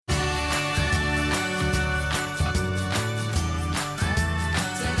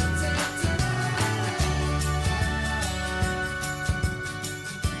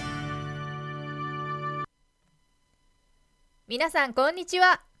皆さんこんにち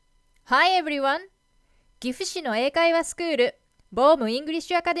は。Hi everyone! 岐阜市の英会話スクール、ボームイングリッ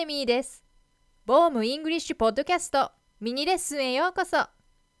シュアカデミーです。ボームイングリッシュポッドキャストミニレッスンへようこそ。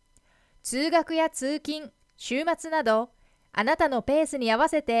通学や通勤、週末など、あなたのペースに合わ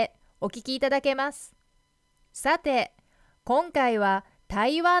せてお聞きいただけます。さて、今回は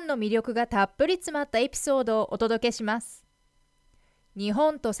台湾の魅力がたっぷり詰まったエピソードをお届けします。日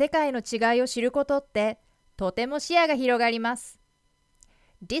本と世界の違いを知ることってとても視野が広がります。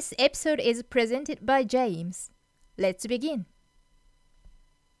This episode is presented by James. Let's begin.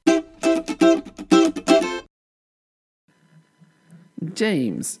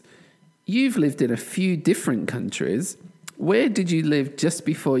 James, you've lived in a few different countries. Where did you live just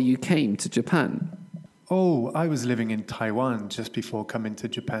before you came to Japan? Oh, I was living in Taiwan just before coming to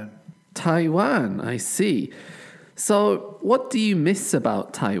Japan. Taiwan, I see. So, what do you miss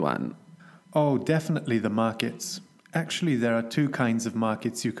about Taiwan? Oh, definitely the markets. Actually, there are two kinds of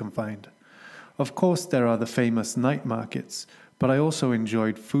markets you can find. Of course, there are the famous night markets, but I also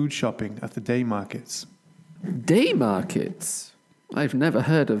enjoyed food shopping at the day markets. Day markets? I've never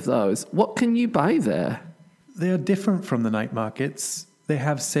heard of those. What can you buy there? They are different from the night markets. They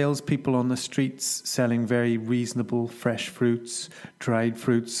have salespeople on the streets selling very reasonable fresh fruits, dried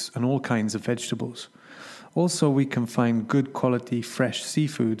fruits, and all kinds of vegetables. Also, we can find good quality fresh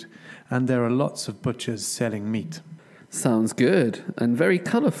seafood, and there are lots of butchers selling meat. Sounds good, and very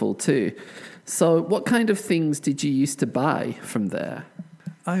colourful too. So, what kind of things did you used to buy from there?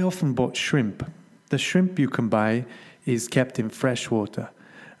 I often bought shrimp. The shrimp you can buy is kept in fresh water,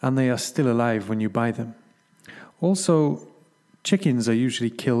 and they are still alive when you buy them. Also, chickens are usually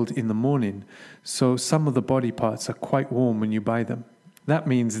killed in the morning, so some of the body parts are quite warm when you buy them. That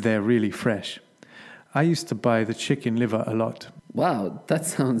means they're really fresh. I used to buy the chicken liver a lot. Wow, that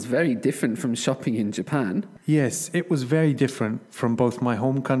sounds very different from shopping in Japan. Yes, it was very different from both my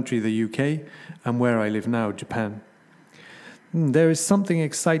home country, the UK, and where I live now, Japan. There is something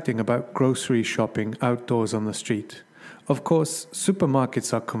exciting about grocery shopping outdoors on the street. Of course,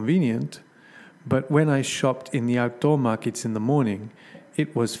 supermarkets are convenient, but when I shopped in the outdoor markets in the morning,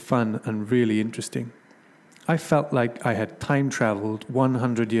 it was fun and really interesting. I felt like I had time traveled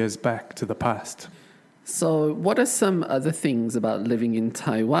 100 years back to the past. So, what are some other things about living in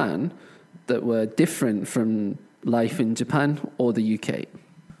Taiwan that were different from life in Japan or the UK?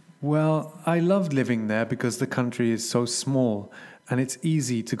 Well, I loved living there because the country is so small and it's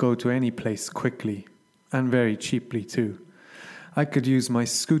easy to go to any place quickly and very cheaply too. I could use my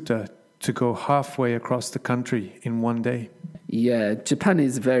scooter to go halfway across the country in one day. Yeah, Japan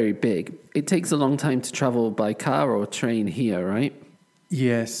is very big. It takes a long time to travel by car or train here, right?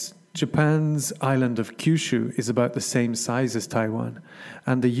 Yes, Japan's island of Kyushu is about the same size as Taiwan,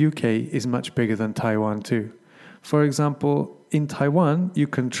 and the UK is much bigger than Taiwan too. For example, in Taiwan, you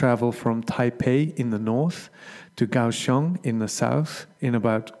can travel from Taipei in the north to Kaohsiung in the south in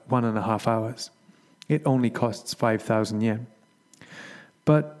about 1.5 hours. It only costs 5,000 yen.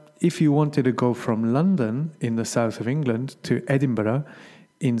 But if you wanted to go from London in the south of England to Edinburgh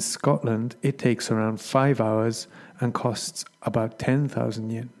in Scotland, it takes around 5 hours and costs about 10,000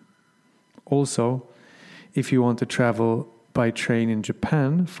 yen. Also, if you want to travel by train in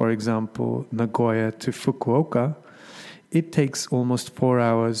Japan, for example, Nagoya to Fukuoka, it takes almost 4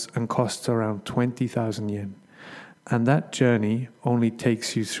 hours and costs around 20,000 yen. And that journey only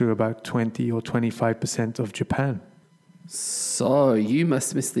takes you through about 20 or 25% of Japan. So, you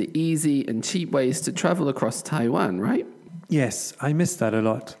must miss the easy and cheap ways to travel across Taiwan, right? Yes, I miss that a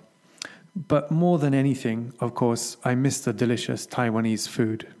lot. But more than anything, of course, I miss the delicious Taiwanese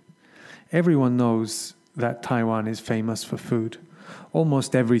food. Everyone knows that Taiwan is famous for food.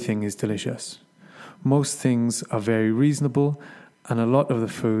 Almost everything is delicious. Most things are very reasonable, and a lot of the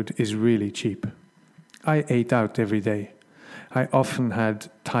food is really cheap. I ate out every day. I often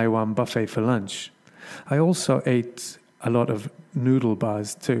had Taiwan buffet for lunch. I also ate a lot of noodle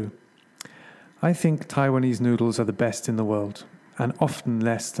bars too. I think Taiwanese noodles are the best in the world, and often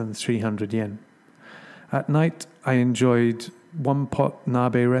less than 300 yen. At night, I enjoyed one-pot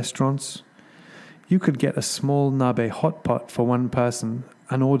nabe restaurants. You could get a small nabe hot pot for one person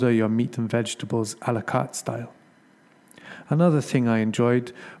and order your meat and vegetables a la carte style. Another thing I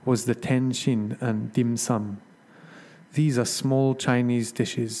enjoyed was the tenshin and dim sum. These are small Chinese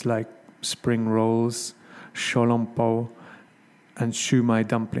dishes like spring rolls, xiaolongbao, and shumai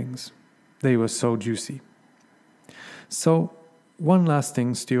dumplings. They were so juicy. So, one last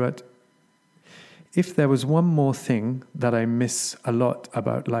thing, Stuart. If there was one more thing that I miss a lot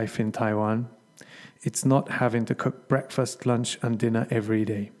about life in Taiwan, it's not having to cook breakfast, lunch, and dinner every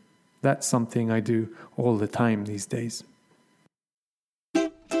day. That's something I do all the time these days.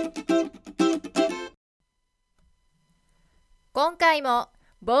 回も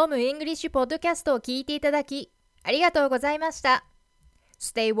ボームイングリッシュポッドキャストを聞いていただきありがとうございました。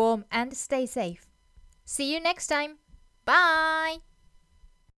Stay warm and stay safe. See you next time. Bye!